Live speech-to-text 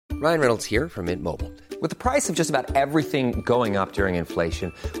Ryan Reynolds here from Mint Mobile. With the price of just about everything going up during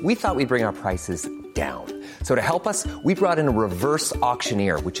inflation, we thought we'd bring our prices down. So to help us, we brought in a reverse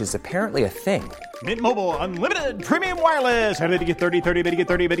auctioneer, which is apparently a thing. Mint Mobile Unlimited Premium Wireless. How to get 30, 30, bit to get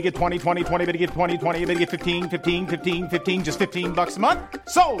 30, bit to get 20, 20, 20, bit to get 20, 20, bit to get 15, 15, 15, 15, just $15 a month?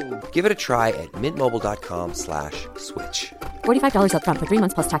 Sold! Give it a try at mintmobile.com/switch. $45 up front for 3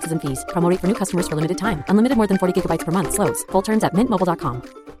 months plus taxes and fees. Promo rate for new customers for limited time. Unlimited more than 40 gigabytes per month. Slows full terms at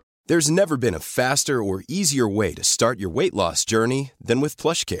mintmobile.com. There's never been a faster or easier way to start your weight loss journey than with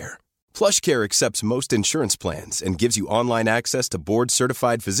PlushCare. PlushCare accepts most insurance plans and gives you online access to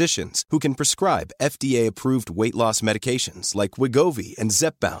board-certified physicians who can prescribe FDA-approved weight loss medications like Wegovy and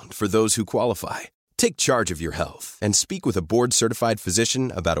Zepbound for those who qualify. Take charge of your health and speak with a board-certified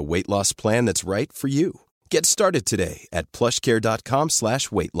physician about a weight loss plan that's right for you. Get started today at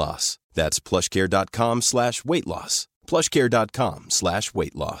plushcare.com/weight loss. That's plushcare.com/weight loss.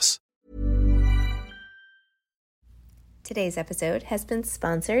 plushcare.com/weight loss. Today's episode has been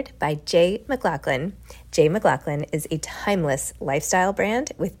sponsored by J. McLaughlin. J. McLaughlin is a timeless lifestyle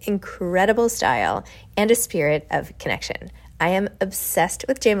brand with incredible style and a spirit of connection. I am obsessed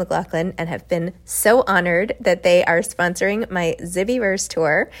with J. McLaughlin and have been so honored that they are sponsoring my Zibbyverse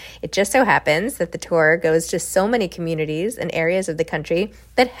tour. It just so happens that the tour goes to so many communities and areas of the country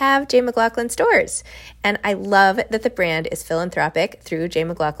that have J. McLaughlin stores. And I love that the brand is philanthropic through J.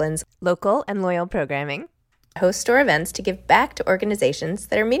 McLaughlin's local and loyal programming. Host store events to give back to organizations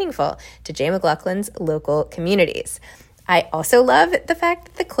that are meaningful to J. McLaughlin's local communities. I also love the fact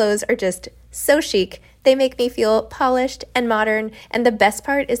that the clothes are just so chic. They make me feel polished and modern, and the best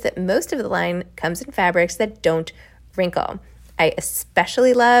part is that most of the line comes in fabrics that don't wrinkle. I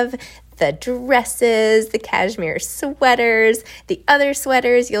especially love the dresses, the cashmere sweaters, the other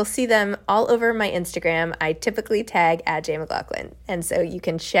sweaters. You'll see them all over my Instagram. I typically tag at J. McLaughlin, and so you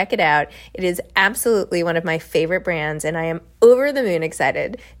can check it out. It is absolutely one of my favorite brands, and I am over the moon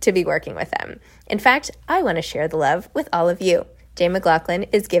excited to be working with them. In fact, I want to share the love with all of you. J. McLaughlin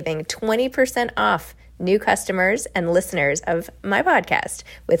is giving 20% off new customers and listeners of my podcast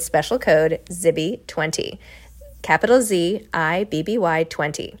with special code ZIBBY20, capital ZIBBY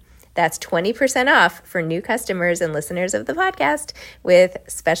 20. That's 20% off for new customers and listeners of the podcast with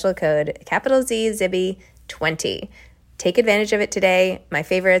special code capital Z ZIBBY20. Take advantage of it today. My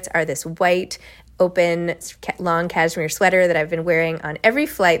favorites are this white, open, long cashmere sweater that I've been wearing on every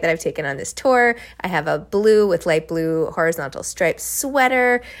flight that I've taken on this tour. I have a blue with light blue horizontal striped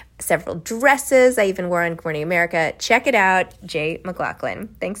sweater, several dresses I even wore on Good Morning America. Check it out, J. McLaughlin.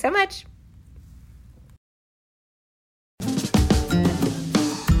 Thanks so much.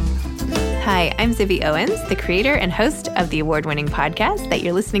 Hi, I'm Zibby Owens, the creator and host of the award-winning podcast that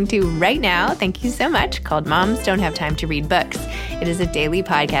you're listening to right now. Thank you so much, called Moms Don't Have Time to Read Books. It is a daily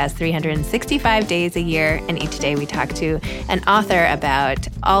podcast, 365 days a year, and each day we talk to an author about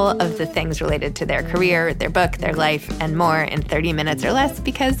all of the things related to their career, their book, their life, and more in 30 minutes or less,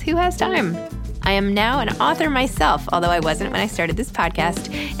 because who has time? I am now an author myself, although I wasn't when I started this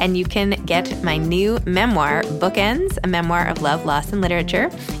podcast, and you can get my new memoir, Bookends, a memoir of love, loss, and literature,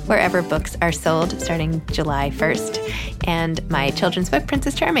 wherever books are sold starting July 1st, and my children's book,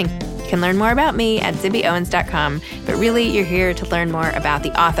 Princess Charming. You can learn more about me at zibbyowens.com, but really you're here to learn more about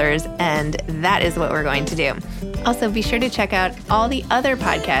the authors, and that is what we're going to do. Also, be sure to check out all the other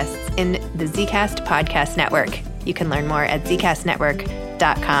podcasts in the Zcast Podcast Network. You can learn more at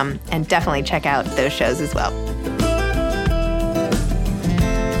zcastnetwork.com and definitely check out those shows as well.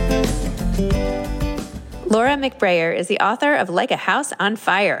 Laura McBrayer is the author of Like a House on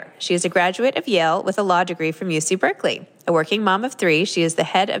Fire. She is a graduate of Yale with a law degree from UC Berkeley. A working mom of 3, she is the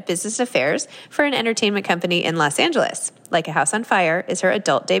head of business affairs for an entertainment company in Los Angeles. Like a House on Fire is her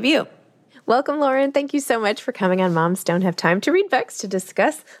adult debut. Welcome, Lauren. Thank you so much for coming on Moms Don't Have Time to Read Books to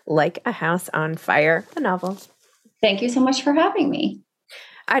discuss Like a House on Fire, the novel. Thank you so much for having me.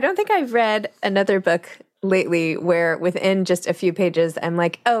 I don't think I've read another book lately where within just a few pages, I'm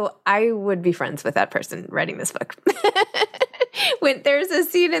like, oh, I would be friends with that person writing this book. When there's a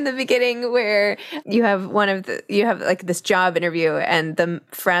scene in the beginning where you have like this job interview and the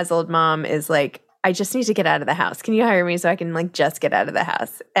frazzled mom is like, I just need to get out of the house. Can you hire me so I can like just get out of the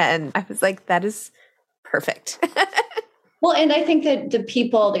house? And I was like, that is perfect. Well, and I think that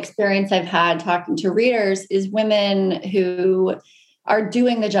the experience I've had talking to readers is women who are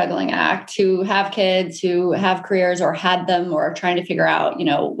doing the juggling act, who have kids, who have careers or had them or are trying to figure out,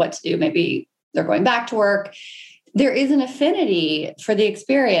 what to do. Maybe they're going back to work. There is an affinity for the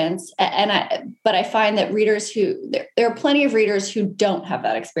experience. But I find that there are plenty of readers who don't have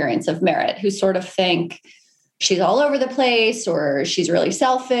that experience of merit, who sort of think she's all over the place, or she's really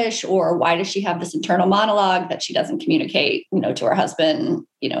selfish, or why does she have this internal monologue that she doesn't communicate, to her husband,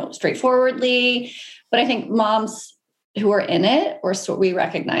 straightforwardly. But I think moms who are in it, or so we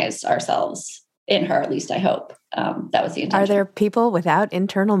recognize ourselves in her, at least I hope. That was the intention. Are there people without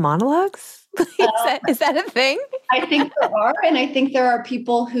internal monologues? Is that a thing? I think there are. And I think there are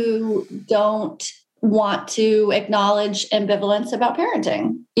people who don't want to acknowledge ambivalence about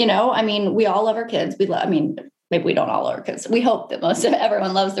parenting. We all love our kids. Maybe we don't all love our kids. We hope that most of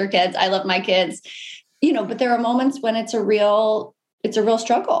everyone loves their kids. I love my kids, but there are moments when it's a real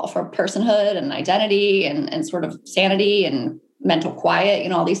struggle for personhood and identity and sort of sanity and mental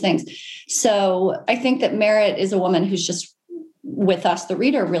quiet, all these things. So I think that Merritt is a woman who's just, with us, the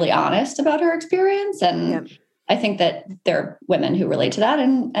reader, really honest about her experience. And yep. I think that there are women who relate to that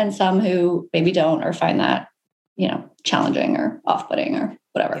and some who maybe don't, or find that, challenging or off-putting or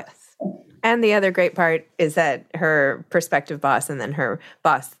whatever. Yes. And the other great part is that her prospective boss and then her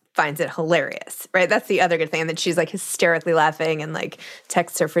boss finds it hilarious, right? That's the other good thing. And that she's like hysterically laughing and like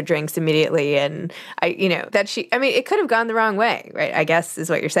texts her for drinks immediately. And it could have gone the wrong way, right? I guess is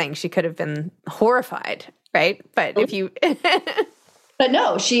what you're saying. She could have been horrified, right? But if you... But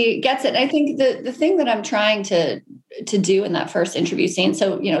no, she gets it. And I think the thing that I'm trying to do in that first interview scene,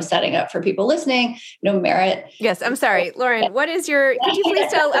 so, setting up for people listening, Merritt. Yes, I'm sorry. Lauren, can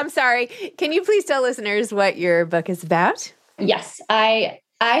you please tell listeners what your book is about? Yes, I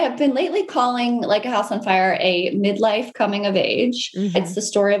have been lately calling Like a House on Fire a midlife coming of age. Mm-hmm. It's the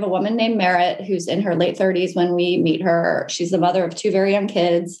story of a woman named Merritt who's in her late 30s when we meet her. She's the mother of 2 very young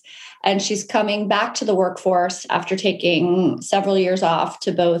kids, and she's coming back to the workforce after taking several years off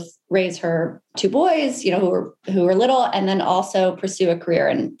to both raise her 2 boys, who are little, and then also pursue a career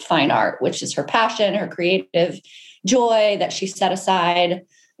in fine art, which is her passion, her creative joy that she set aside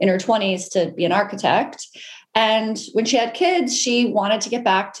in her 20s to be an architect. And when she had kids, she wanted to get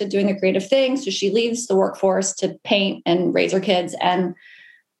back to doing the creative thing. So she leaves the workforce to paint and raise her kids. And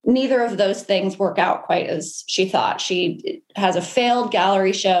neither of those things work out quite as she thought. She has a failed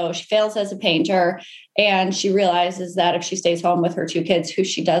gallery show. She fails as a painter. And she realizes that if she stays home with her 2 kids, who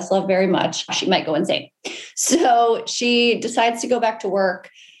she does love very much, she might go insane. So she decides to go back to work,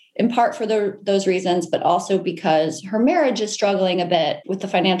 in part for those reasons, but also because her marriage is struggling a bit with the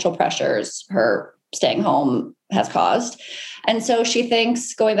financial pressures her staying home has caused. And so she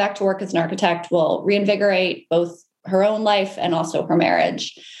thinks going back to work as an architect will reinvigorate both her own life and also her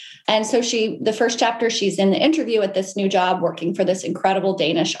marriage. And so the first chapter, she's in the interview at this new job working for this incredible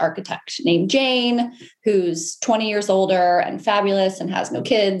Danish architect named Jane, who's 20 years older and fabulous and has no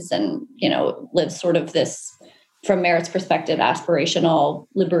kids and, lives sort of this, from Merritt's perspective, aspirational,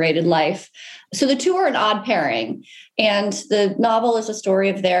 liberated life. So the 2 are an odd pairing. And the novel is a story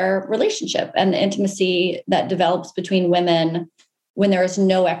of their relationship and the intimacy that develops between women when there is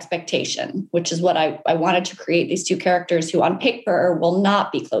no expectation, which is what I wanted to create, these 2 characters who on paper will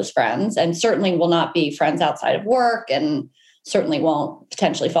not be close friends and certainly will not be friends outside of work and certainly won't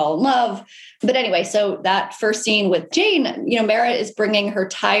potentially fall in love. But anyway, so that first scene with Jane, Merritt is bringing her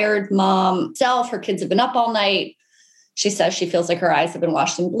tired mom self. Her kids have been up all night. She says she feels like her eyes have been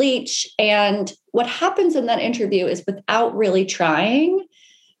washed in bleach. And what happens in that interview is, without really trying,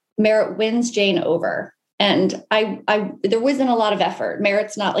 Merritt wins Jane over. And there wasn't a lot of effort.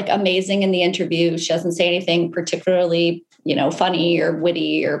 Merritt's not like amazing in the interview. She doesn't say anything particularly, funny or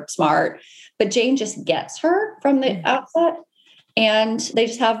witty or smart, but Jane just gets her from the outset. And they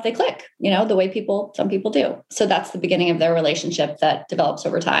click, the way some people do. So that's the beginning of their relationship that develops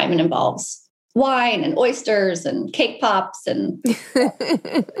over time and involves wine and oysters and cake pops and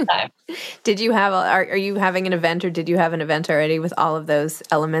Did you have are you having an event, or did you have an event already with all of those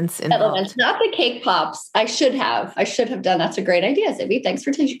elements involved? Not the cake pops. I should have done. That's a great idea, Zibby. Thanks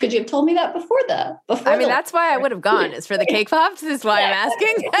for teaching. Could you have told me that before? That's why I would have gone, is for the cake pops. This is why I'm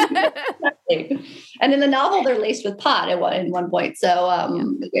asking. Exactly. And in the novel, they're laced with pot at one point. So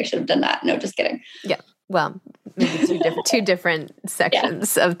maybe I should have done that. No, just kidding. Yeah. Well, maybe two different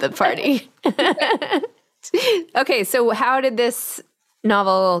sections of the party. Okay, so how did this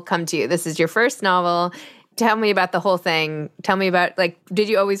novel come to you? This is your first novel. Tell me about the whole thing. Tell me about, did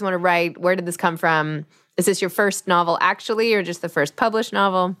you always want to write? Where did this come from? Is this your first novel actually, or just the first published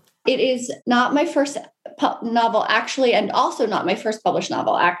novel? It is not my first novel, actually, and also not my first published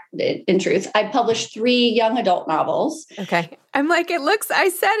novel, in truth. I published 3 young adult novels. Okay. I'm like, it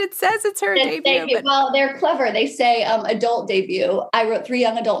says it's her debut. But... Well, they're clever. They say adult debut. I wrote 3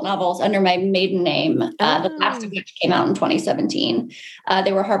 young adult novels under my maiden name, the last of which came out in 2017.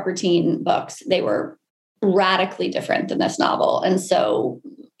 They were Harper Teen books. They were radically different than this novel. And so,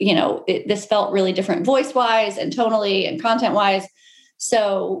 this felt really different voice-wise and tonally and content-wise.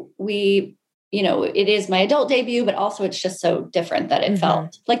 So it is my adult debut, but also it's just so different that it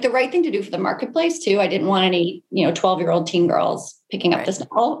felt like the right thing to do for the marketplace too. I didn't want any, 12-year-old teen girls picking up this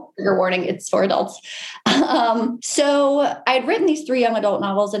novel. Trigger warning, it's for adults. So I had written these 3 young adult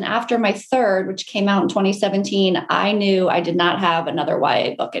novels. And after my third, which came out in 2017, I knew I did not have another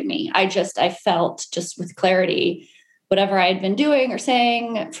YA book in me. I felt just with clarity, whatever I had been doing or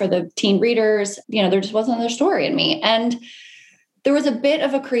saying for the teen readers, there just wasn't another story in me. And there was a bit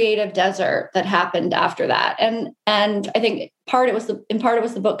of a creative desert that happened after that. And I think in part it was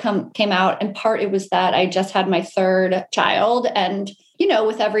the book came out, and part it was that I just had my third child. And,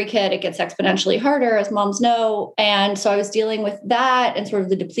 with every kid, it gets exponentially harder, as moms know. And so I was dealing with that and sort of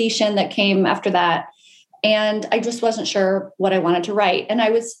the depletion that came after that. And I just wasn't sure what I wanted to write. And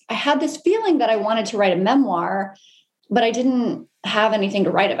I had this feeling that I wanted to write a memoir, but I didn't have anything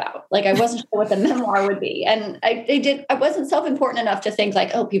to write about. Like, I wasn't sure what the memoir would be. And I wasn't self-important enough to think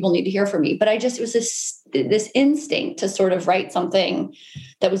like, oh, people need to hear from me. But it was this instinct to sort of write something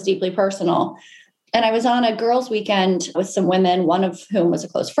that was deeply personal. And I was on a girls' weekend with some women, one of whom was a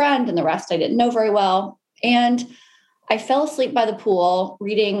close friend, and the rest I didn't know very well. And I fell asleep by the pool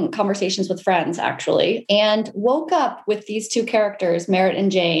reading Conversations with Friends, actually, and woke up with these 2 characters, Merritt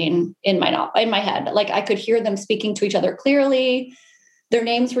and Jane, in my head. Like, I could hear them speaking to each other clearly. Their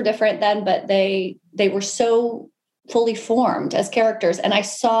names were different then, but they were so fully formed as characters. And I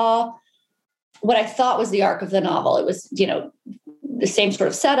saw what I thought was the arc of the novel. It was, the same sort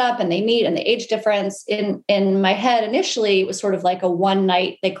of setup, and they meet, and the age difference. In my head, initially, it was sort of like a one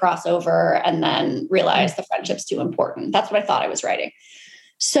night they cross over and then realize the friendship's too important. That's what I thought I was writing.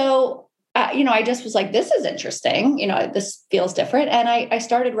 So, I just was like, this is interesting. This feels different. And I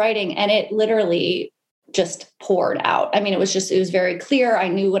started writing, and it literally just poured out. I mean, it was very clear. I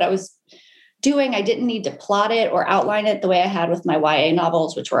knew what I was doing. I didn't need to plot it or outline it the way I had with my YA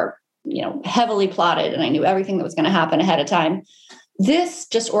novels, which were, heavily plotted, and I knew everything that was going to happen ahead of time. This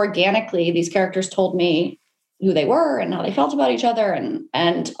just organically, these characters told me who they were and how they felt about each other,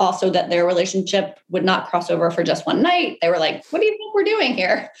 and also that their relationship would not cross over for just one night. They were like, what do you think we're doing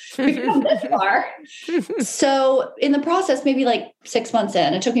here? We've come this far. So in the process, maybe like 6 months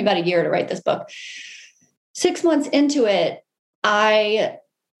in, it took me about a year to write this book. 6 months into it, I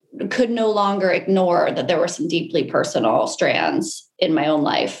could no longer ignore that there were some deeply personal strands in my own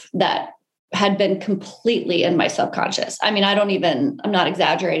life that had been completely in my subconscious. I mean, I'm not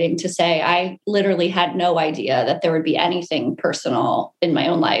exaggerating to say I literally had no idea that there would be anything personal in my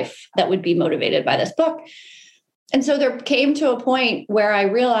own life that would be motivated by this book. And so there came to a point where I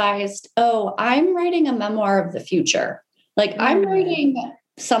realized, oh, I'm writing a memoir of the future. Like, I'm writing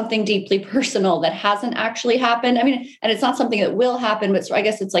something deeply personal that hasn't actually happened. I mean, and it's not something that will happen, but I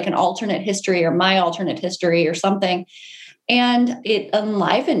guess it's like an alternate history or my alternate history or something. And it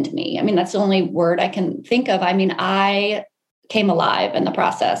enlivened me. I mean, that's the only word I can think of. I mean, I came alive in the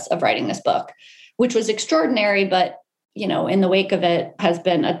process of writing this book, which was extraordinary, but, in the wake of it has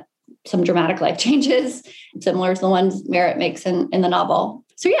been some dramatic life changes, similar to the ones Merritt makes in the novel.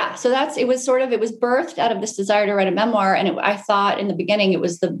 So yeah, it was birthed out of this desire to write a memoir. And I thought in the beginning, it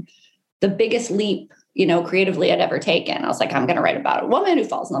was the biggest leap, creatively I'd ever taken. I was like, I'm going to write about a woman who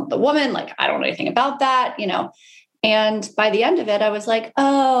falls in love with a woman. Like, I don't know anything about that, And by the end of it, I was like,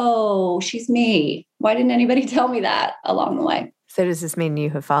 oh, she's me. Why didn't anybody tell me that along the way? So does this mean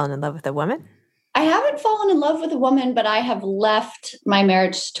you have fallen in love with a woman? I haven't fallen in love with a woman, but I have left my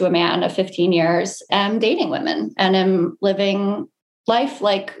marriage to a man of 15 years and dating women, and am living life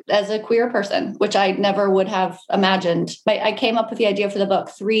like as a queer person, which I never would have imagined. I came up with the idea for the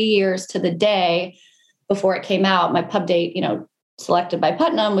book 3 years to the day before it came out. My pub date, selected by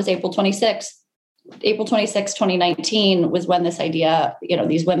Putnam, was April 26th. April 26, 2019 was when this idea,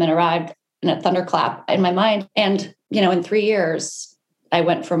 these women arrived in a thunderclap in my mind. And, in 3 years, I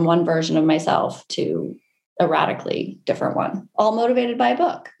went from one version of myself to a radically different one, all motivated by a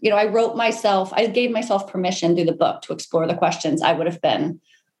book. I gave myself permission through the book to explore the questions I would have been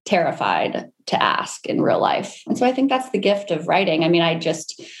terrified to ask in real life. And so I think that's the gift of writing. I mean, I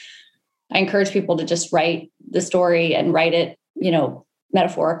encourage people to just write the story and write it,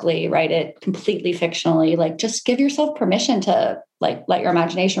 metaphorically, write it completely fictionally. Like, just give yourself permission to let your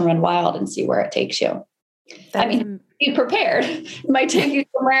imagination run wild and see where it takes you. Be prepared. It might take you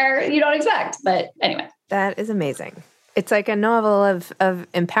somewhere you don't expect, but anyway. That is amazing. It's like a novel of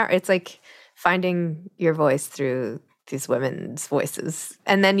empower. It's like finding your voice through these women's voices,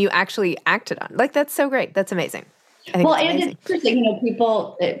 and then you actually acted on. Like, that's so great. That's amazing. Well, and it's interesting,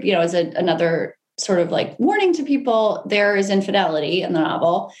 people, as another sort of like warning to people, there is infidelity in the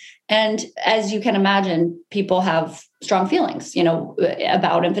novel. And as you can imagine, people have strong feelings,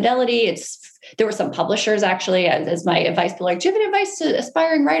 about infidelity. There were some publishers actually, as my advice, like, do you have any advice to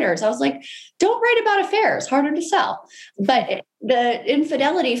aspiring writers? I was like, don't write about affairs, harder to sell. But the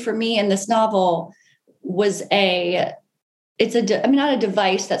infidelity for me in this novel was not a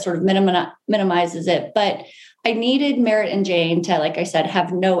device that sort of minimizes it, but I needed Merritt and Jane to, like I said,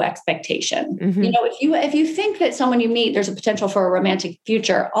 have no expectation. Mm-hmm. If you think that someone you meet, there's a potential for a romantic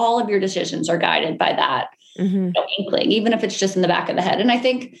future, all of your decisions are guided by that inkling, even if it's just in the back of the head. And I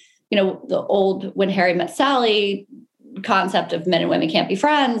think, the old When Harry Met Sally concept of men and women can't be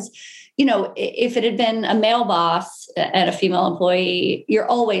friends, if it had been a male boss and a female employee, you're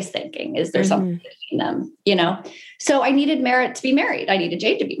always thinking, is there something between them, So I needed Merritt to be married. I needed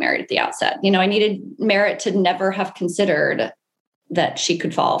Jane to be married at the outset. I needed Merritt to never have considered that she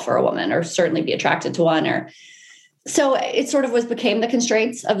could fall for a woman or certainly be attracted to one. So it sort of became the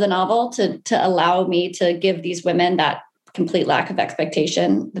constraints of the novel to allow me to give these women that complete lack of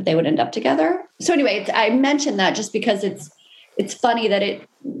expectation that they would end up together. So anyway, I mentioned that just because it's funny that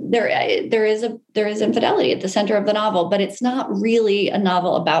there is infidelity at the center of the novel, but it's not really a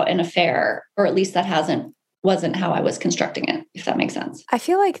novel about an affair, or at least that wasn't how I was constructing it, if that makes sense. I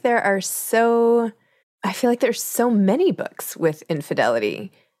feel like there's so many books with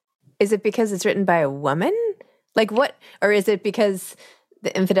infidelity. Is it because it's written by a woman? Like what, or is it because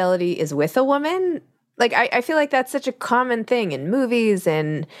the infidelity is with a woman? Like, I feel like that's such a common thing in movies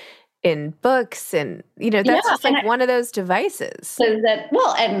and in books, and that's just like one of those devices. So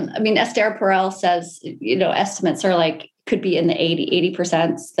Esther Perel says, estimates are like could be in the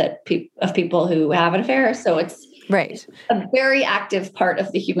 80% of people who have an affair. So it's right, a very active part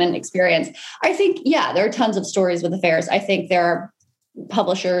of the human experience. I think, there are tons of stories with affairs. I think there are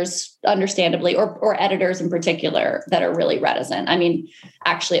publishers, understandably, or editors in particular, that are really reticent. I mean,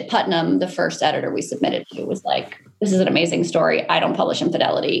 actually at Putnam, the first editor we submitted to was like, this is an amazing story. I don't publish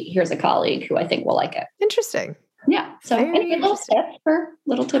infidelity. Here's a colleague who I think will like it. Interesting. Yeah. So a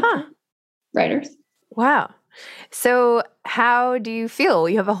little tip for writers. Wow. So how do you feel?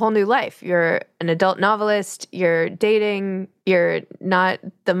 You have a whole new life. You're an adult novelist. You're dating. You're not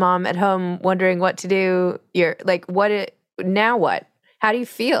the mom at home wondering what to do. You're like, now what? How do you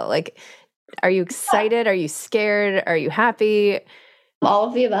feel? Like, are you excited? Are you scared? Are you happy? All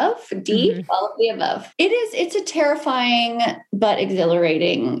of the above, all of the above. It's a terrifying but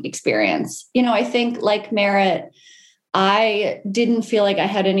exhilarating experience. I think like Merritt, I didn't feel like I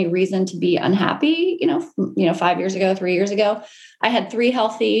had any reason to be unhappy, 5 years ago, 3 years ago. I had 3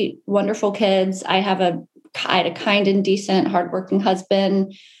 healthy, wonderful kids. I had a kind and decent, hardworking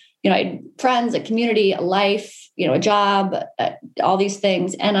husband. I had friends, a community, a life, a job, all these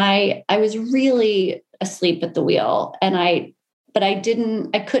things. And I was really asleep at the wheel. But I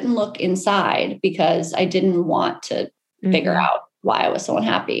couldn't look inside because I didn't want to figure out why I was so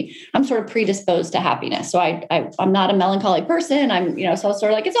unhappy. I'm sort of predisposed to happiness. So I'm not a melancholy person. I'm, so I was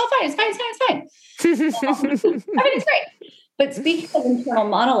sort of like, it's all fine. It's fine. Everything's great. But speaking of internal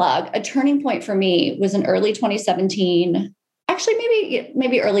monologue, a turning point for me was in early 2017, actually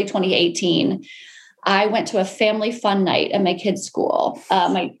maybe early 2018. I went to a family fun night at my kids' school.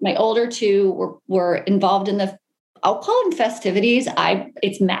 My older 2 were involved in I'll call them festivities.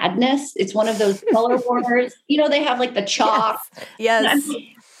 It's madness. It's one of those color wars. They have like the chalk. Yes.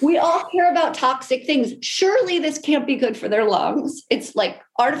 We all care about toxic things. Surely this can't be good for their lungs. It's like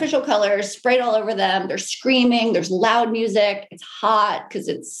artificial colors sprayed all over them. They're screaming. There's loud music. It's hot because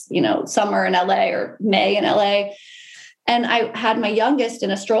it's, summer in LA or May in LA. And I had my youngest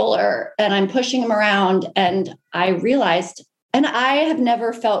in a stroller and I'm pushing him around, and I realized, and I have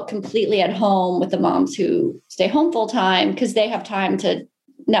never felt completely at home with the moms who stay home full time because they have time to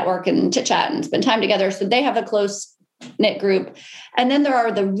network and chit chat and spend time together. So they have a close knit group. And then there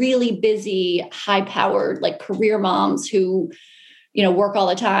are the really busy, high powered, like career moms who, work all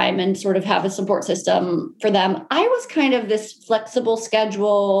the time and sort of have a support system for them. I was kind of this flexible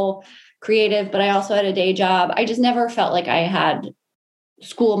schedule, creative, but I also had a day job. I just never felt like I had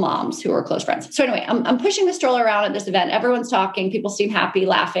school moms who were close friends. So anyway, I'm pushing the stroller around at this event. Everyone's talking. People seem happy,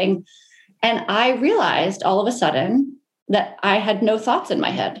 laughing. And I realized all of a sudden that I had no thoughts in my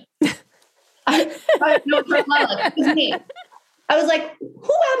head. I had no thoughts. It was me. I was like,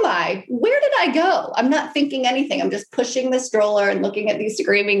 who am I? Where did I go? I'm not thinking anything. I'm just pushing the stroller and looking at these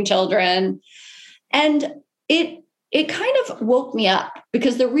screaming children. And it kind of woke me up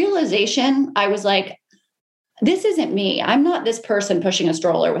because the realization, I was like, this isn't me. I'm not this person pushing a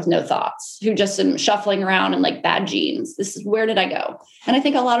stroller with no thoughts who just am shuffling around in like bad jeans. This is, where did I go? And I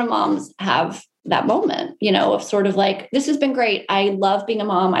think a lot of moms have that moment, of sort of like, this has been great. I love being a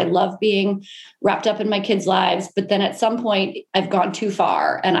mom. I love being wrapped up in my kids' lives. But then at some point I've gone too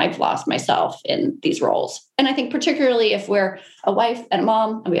far and I've lost myself in these roles. And I think particularly if we're a wife and a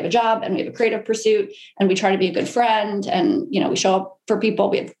mom and we have a job and we have a creative pursuit and we try to be a good friend and, we show up for people,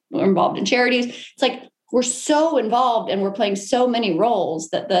 we're involved in charities. It's like, we're so involved and we're playing so many roles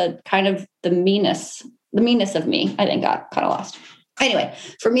that the meanness of me, I think, got kind of lost. Anyway,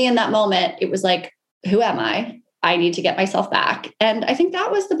 for me in that moment, it was like, who am I? I need to get myself back. And I think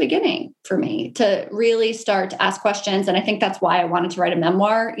that was the beginning for me to really start to ask questions. And I think that's why I wanted to write a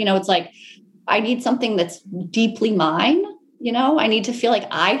memoir. It's like, I need something that's deeply mine. I need to feel like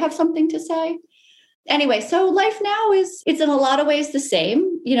I have something to say. Anyway, so life now it's in a lot of ways the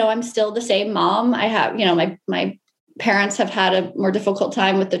same. I'm still the same mom. I have, my parents have had a more difficult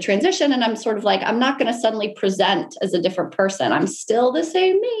time with the transition. And I'm sort of like, I'm not going to suddenly present as a different person. I'm still the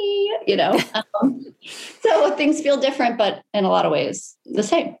same me, so things feel different, but in a lot of ways the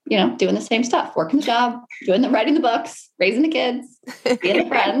same, doing the same stuff, working the job, writing the books, raising the kids, being a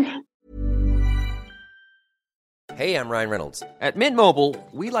friend. Hey, I'm Ryan Reynolds. At Mint Mobile,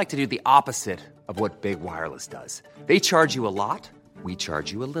 we like to do the opposite of what Big Wireless does. They charge you a lot. We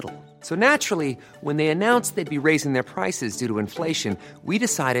charge you a little. So naturally, when they announced they'd be raising their prices due to inflation, we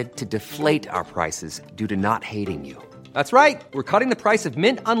decided to deflate our prices due to not hating you. That's right. We're cutting the price of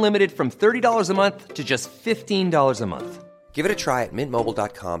Mint Unlimited from $30 a month to just $15 a month. Give it a try at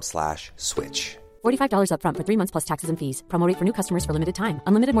mintmobile.com/switch. $45 up front for 3 months plus taxes and fees. Promo rate for new customers for limited time.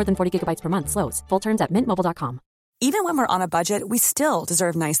 Unlimited more than 40 gigabytes per month. Slows full terms at mintmobile.com. Even when we're on a budget, we still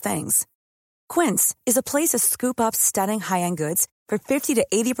deserve nice things. Quince is a place to scoop up stunning high-end goods for 50 to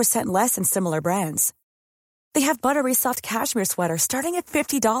 80% less than similar brands. They have buttery soft cashmere sweaters starting at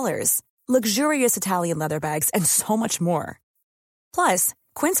 $50, luxurious Italian leather bags, and so much more. Plus,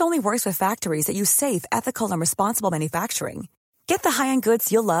 Quince only works with factories that use safe, ethical, and responsible manufacturing. Get the high-end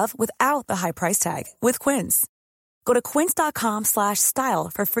goods you'll love without the high price tag with Quince. Go to quince.com/style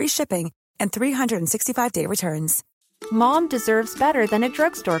for free shipping and 365-day returns. Mom deserves better than a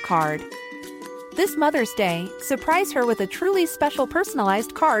drugstore card. This Mother's Day, surprise her with a truly special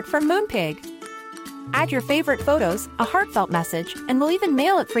personalized card from Moonpig. Add your favorite photos, a heartfelt message, and we'll even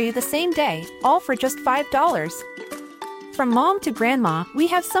mail it for you the same day, all for just $5. From mom to grandma, we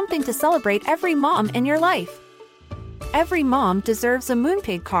have something to celebrate every mom in your life. Every mom deserves a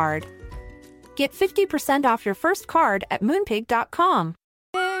Moonpig card. Get 50% off your first card at moonpig.com.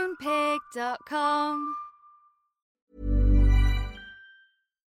 Moonpig.com.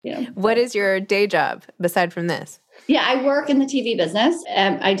 What is your day job aside from this? Yeah, I work in the TV business.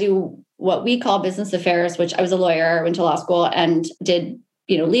 I do what we call business affairs, which I was a lawyer, I went to law school and did,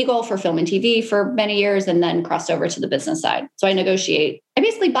 legal for film and TV for many years, and then crossed over to the business side. So I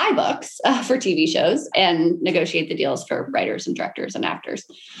basically buy books for TV shows and negotiate the deals for writers and directors and actors.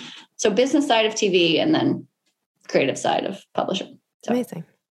 So business side of TV and then creative side of publishing. So. Amazing.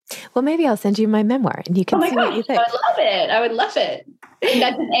 Well, maybe I'll send you my memoir and you can see what you think. I would love it.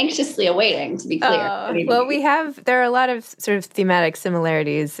 I've been anxiously awaiting, to be clear. Well, there are a lot of sort of thematic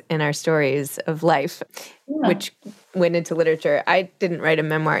similarities in our stories of life, which went into literature. I didn't write a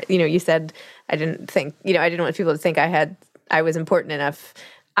memoir. You said I didn't want people to think I was important enough.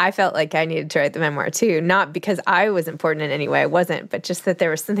 I felt like I needed to write the memoir too, not because I was important in any way. I wasn't, but just that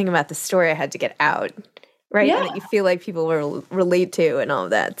there was something about the story I had to get out. Right. Yeah. And that you feel like people will relate to and all of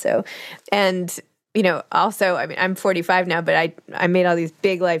that. So, and, also, I'm 45 now, but I made all these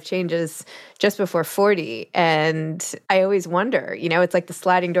big life changes just before 40. And I always wonder, it's like the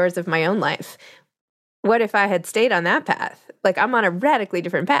sliding doors of my own life. What if I had stayed on that path? Like, I'm on a radically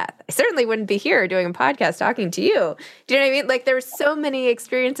different path. I certainly wouldn't be here doing a podcast talking to you. Do you know what I mean? Like, there were so many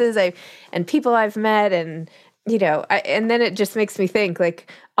experiences and people I've met and, and then it just makes me think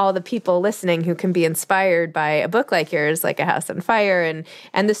like all the people listening who can be inspired by a book like yours, like A House on Fire,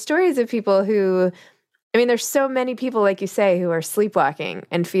 and the stories of people who, there's so many people, like you say, who are sleepwalking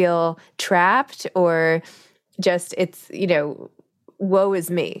and feel trapped or just woe is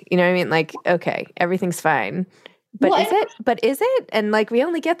me. You know what I mean? Like, okay, everything's fine. But is it? And like, we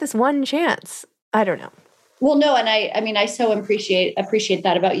only get this one chance. I don't know. Well, no. And I so appreciate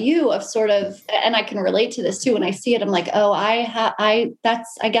that about you of sort of, and I can relate to this too. When I see it, I'm like, oh, I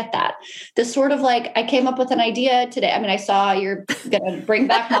get that. This sort of like, I came up with an idea today. I saw you're going to bring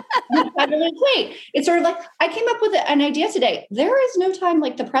back my, wait, it's sort of like, I came up with an idea today. There is no time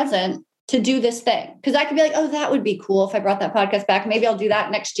like the present to do this thing. Cause I could be like, oh, that would be cool if I brought that podcast back. Maybe I'll do that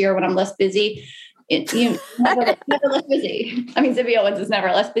next year when I'm less busy. Never less busy. Zibby Owens is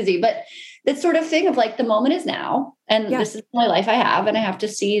never less busy, but that sort of thing of like the moment is now, and this is the only life I have, and I have to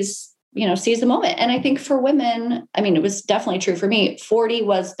seize seize the moment. And I think for women, I mean, it was definitely true for me. 40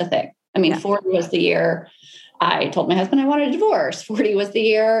 was the thing. I mean, 40 was the year I told my husband I wanted a divorce. 40 was the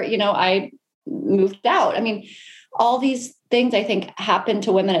year, I moved out. I mean, all these things I think happen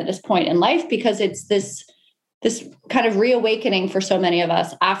to women at this point in life because it's this kind of reawakening for so many of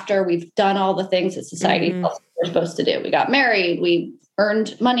us after we've done all the things that society tells us we're supposed to do. We got married, we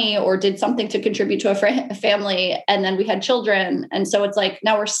earned money or did something to contribute to a family, and then we had children. And so it's like,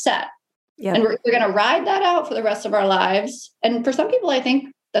 now we're set. Yep. And we're going to ride that out for the rest of our lives. And for some people, I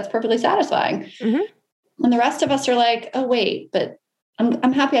think that's perfectly satisfying. Mm-hmm. And the rest of us are like, oh, wait, but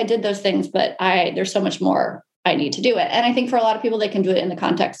I'm happy I did those things, but there's so much more I need to do it. And I think for a lot of people, they can do it in the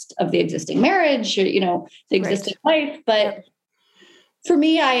context of the existing marriage, or, the existing life. But for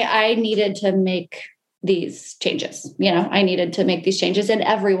me, I needed to make these changes. I needed to make these changes, and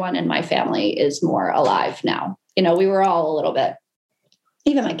everyone in my family is more alive now. We were all a little bit,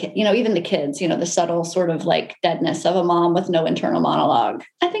 even my kid, even the kids, the subtle sort of like deadness of a mom with no internal monologue.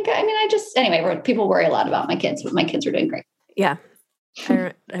 Anyway, people worry a lot about my kids, but my kids are doing great. Yeah.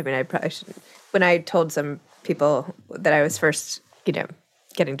 I probably shouldn't. When I told some people that I was first,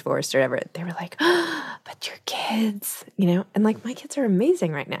 getting divorced or whatever, they were like, oh, but your kids, and like, my kids are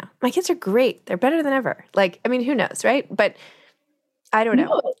amazing right now. My kids are great. They're better than ever. Like, I mean, who knows, right? But I don't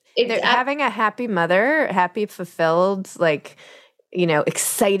know. They're having a happy mother, happy, fulfilled, like,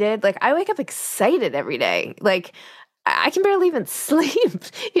 excited. Like, I wake up excited every day. Like, I can barely even sleep,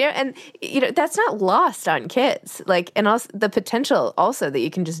 and, that's not lost on kids. Like, and also the potential also that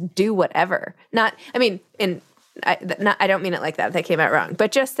you can just do whatever. I don't mean it like that. That came out wrong.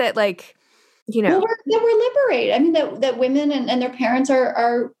 But just that, like, that we're liberated. I mean, that women and their parents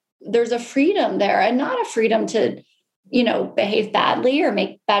are there's a freedom there, and not a freedom to, behave badly or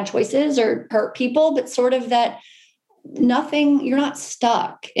make bad choices or hurt people, but sort of that you're not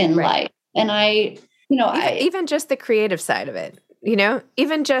stuck in life. And even just the creative side of it,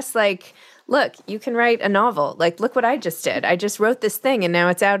 even just like, look, you can write a novel. Like, look what I just did. I just wrote this thing and now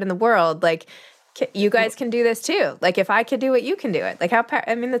it's out in the world. Like, you guys can do this too. Like, if I could do it, you can do it. Like,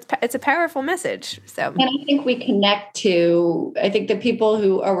 it's a powerful message. So, and I think we connect to, I think the people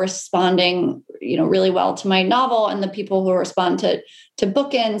who are responding, really well to my novel, and the people who respond to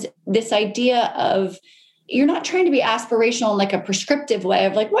Bookends, this idea of, you're not trying to be aspirational in like a prescriptive way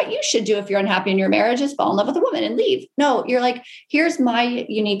of like, what you should do if you're unhappy in your marriage is fall in love with a woman and leave. No, you're like, here's my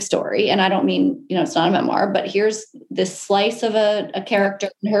unique story. And I don't mean, it's not a memoir, but here's this slice of a character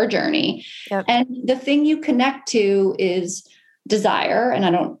in her journey. Yep. And the thing you connect to is desire. And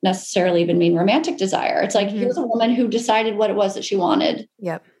I don't necessarily even mean romantic desire. It's like, here's a woman who decided what it was that she wanted.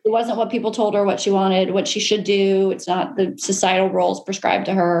 Yep. It wasn't what people told her what she wanted, what she should do. It's not the societal roles prescribed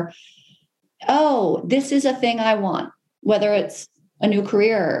to her. Oh, this is a thing I want, whether it's a new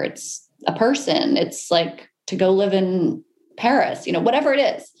career, it's a person, it's like to go live in Paris, whatever it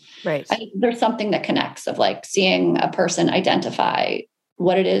is. Right. There's something that connects of like seeing a person identify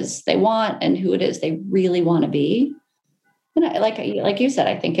what it is they want and who it is they really want to be. And like you said,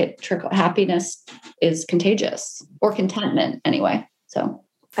 I think happiness is contagious, or contentment anyway. So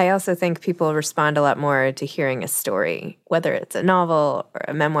I also think people respond a lot more to hearing a story, whether it's a novel or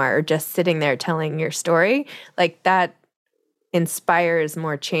a memoir or just sitting there telling your story. Like, that inspires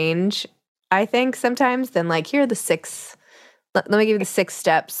more change, I think, sometimes than like, here are the 6, let me give you the 6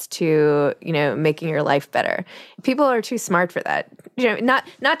 steps to, making your life better. People are too smart for that. Not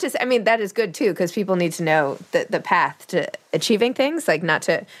just, that is good too, because people need to know the path to achieving things, like not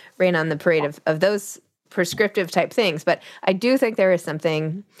to rain on the parade of those prescriptive type things. But I do think there is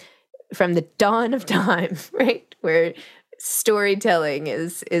something from the dawn of time, right, where storytelling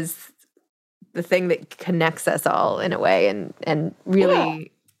is the thing that connects us all in a way and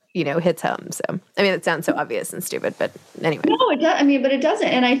really, hits home. So, it sounds so obvious and stupid, but anyway. No, it does. But it doesn't.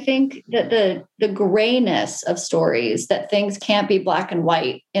 And I think that the grayness of stories, that things can't be black and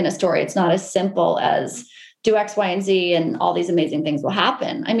white in a story. It's not as simple as do X, Y, and Z, and all these amazing things will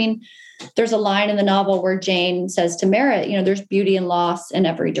happen. There's a line in the novel where Jane says to Merritt, there's beauty and loss in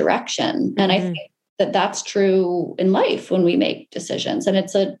every direction. And I think that that's true in life when we make decisions.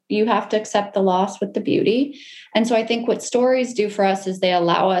 And you have to accept the loss with the beauty. And so I think what stories do for us is they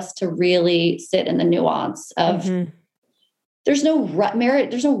allow us to really sit in the nuance of there's no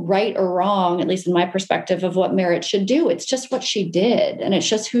right or wrong, at least in my perspective, of what Merritt should do. It's just what she did, and it's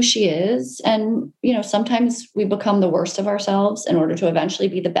just who she is. And, sometimes we become the worst of ourselves in order to eventually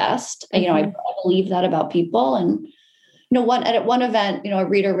be the best. I believe that about people. And, at one event, a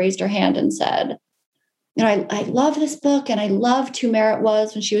reader raised her hand and said, I love this book, and I loved who Merritt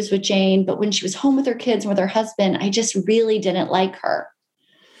was when she was with Jane, but when she was home with her kids and with her husband, I just really didn't like her.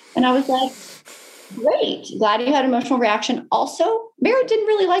 And I was like, great. Glad you had an emotional reaction. Also, Merritt didn't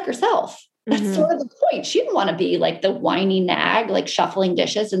really like herself. That's sort of the point. She didn't want to be like the whiny nag, like shuffling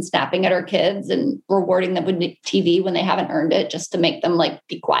dishes and snapping at her kids and rewarding them with TV when they haven't earned it just to make them like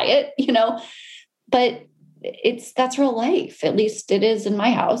be quiet, But that's real life. At least it is in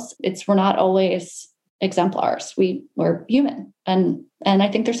my house. we're not always exemplars. We're human. And I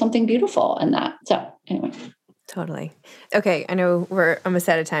think there's something beautiful in that. So anyway. Totally. Okay. I know we're almost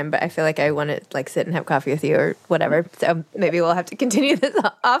out of time, but I feel like I want to like sit and have coffee with you or whatever. So maybe we'll have to continue this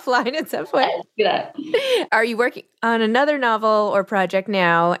offline at some point. Yeah. Are you working on another novel or project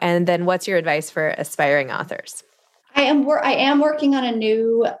now? And then what's your advice for aspiring authors? I am working on a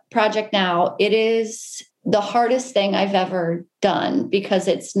new project now. It is the hardest thing I've ever done because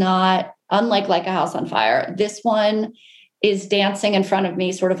it's not unlike a House on Fire. This one is dancing in front of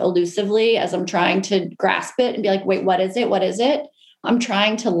me sort of elusively as I'm trying to grasp it and be like, wait, what is it? What is it? I'm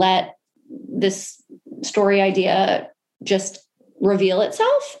trying to let this story idea just reveal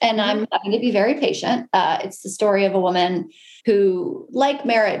itself. And I'm having to be very patient. It's the story of a woman who, like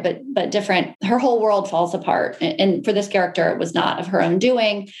Merritt, but different, her whole world falls apart. And for this character, it was not of her own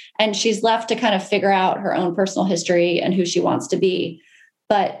doing. And she's left to kind of figure out her own personal history and who she wants to be.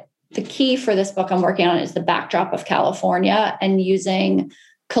 But the key for this book I'm working on is the backdrop of California and using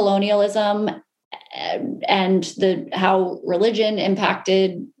colonialism and how religion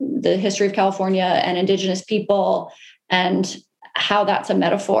impacted the history of California and Indigenous people, and how that's a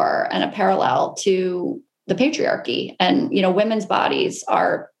metaphor and a parallel to the patriarchy. And, women's bodies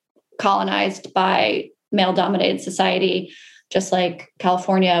are colonized by male-dominated society, just like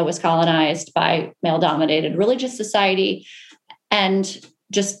California was colonized by male-dominated religious society, and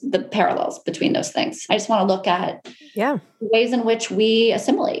just the parallels between those things. I just want to look at ways in which we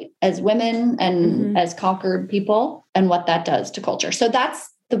assimilate as women and as conquered people and what that does to culture. So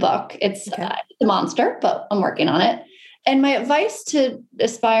that's the book. It's a monster, but I'm working on it. And my advice to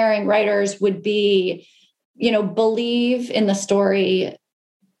aspiring writers would be, believe in the story.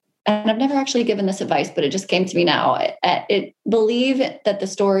 And I've never actually given this advice, but it just came to me now. Believe that the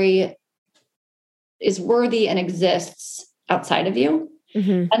story is worthy and exists outside of you.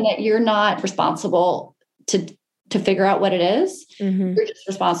 And that you're not responsible to figure out what it is. You're just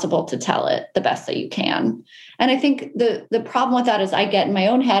responsible to tell it the best that you can. And I think the problem with that is I get in my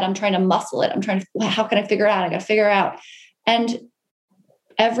own head, I'm trying to muscle it. I'm trying to, how can I figure it out? I got to figure it out. And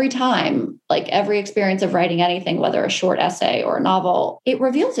every time, like every experience of writing anything, whether a short essay or a novel, it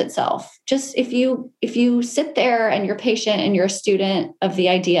reveals itself. Just if you sit there and you're patient and you're a student of the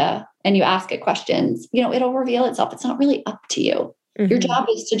idea and you ask it questions, it'll reveal itself. It's not really up to you. Your job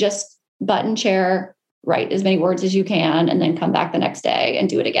is to just button chair, write as many words as you can, and then come back the next day and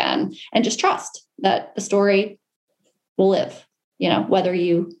do it again. And just trust that the story will live, whether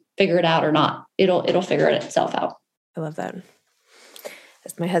you figure it out or not, it'll figure itself out. I love that.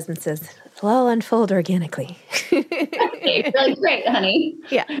 As my husband says, it'll all unfold organically. Really great, honey.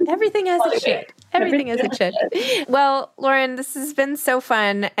 Yeah, everything as it should. Everything as it should. Well, Lauren, this has been so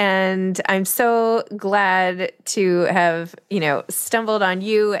fun, and I'm so glad to have, stumbled on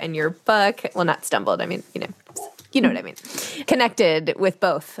you and your book. Well, not stumbled. I mean, you know what I mean. Connected with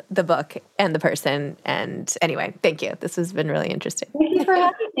both the book and the person. And anyway, thank you. This has been really interesting. Thank you for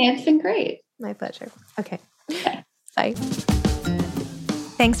having me. It's been great. My pleasure. Okay. Bye.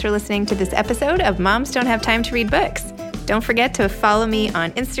 Thanks for listening to this episode of Moms Don't Have Time to Read Books. Don't forget to follow me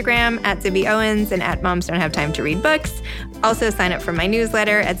on Instagram at Zibby Owens and at Moms Don't Have Time to Read Books. Also sign up for my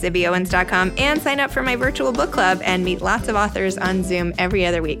newsletter at zibbyowens.com and sign up for my virtual book club and meet lots of authors on Zoom every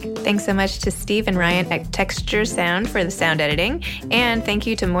other week. Thanks so much to Steve and Ryan at Texture Sound for the sound editing. And thank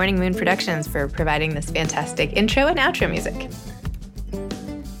you to Morning Moon Productions for providing this fantastic intro and outro music.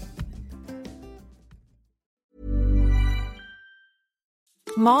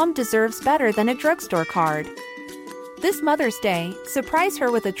 Mom deserves better than a drugstore card. This Mother's Day, surprise her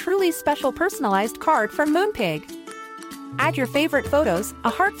with a truly special personalized card from Moonpig. Add your favorite photos,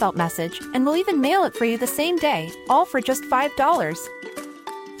 a heartfelt message, and we'll even mail it for you the same day, all for just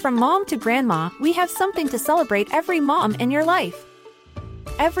 $5. From mom to grandma, we have something to celebrate every mom in your life.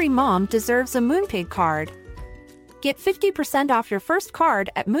 Every mom deserves a Moonpig card. Get 50% off your first card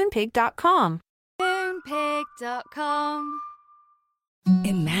at Moonpig.com. Moonpig.com.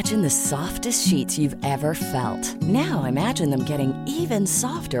 Imagine the softest sheets you've ever felt. Now imagine them getting even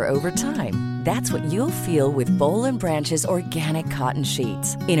softer over time. That's what you'll feel with Boll & Branch's organic cotton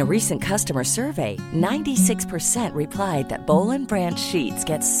sheets. In a recent customer survey, 96% replied that Boll & Branch sheets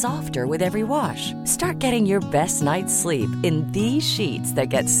get softer with every wash. Start getting your best night's sleep in these sheets that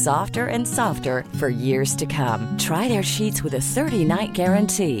get softer and softer for years to come. Try their sheets with a 30-night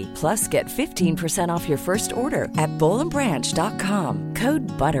guarantee. Plus, get 15% off your first order at bollandbranch.com. Code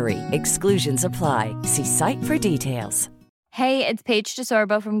BUTTERY. Exclusions apply. See site for details. Hey, it's Paige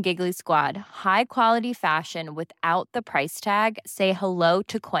DeSorbo from Giggly Squad. High quality fashion without the price tag. Say hello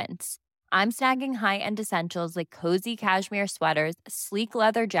to Quince. I'm snagging high-end essentials like cozy cashmere sweaters, sleek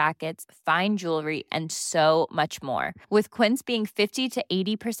leather jackets, fine jewelry, and so much more. With Quince being 50 to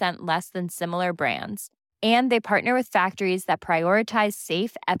 80% less than similar brands. And they partner with factories that prioritize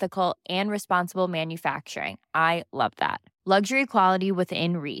safe, ethical, and responsible manufacturing. I love that. Luxury quality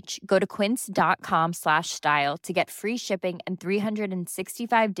within reach. Go to quince.com/style to get free shipping and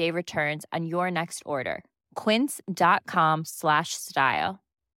 365-day returns on your next order. Quince.com/style.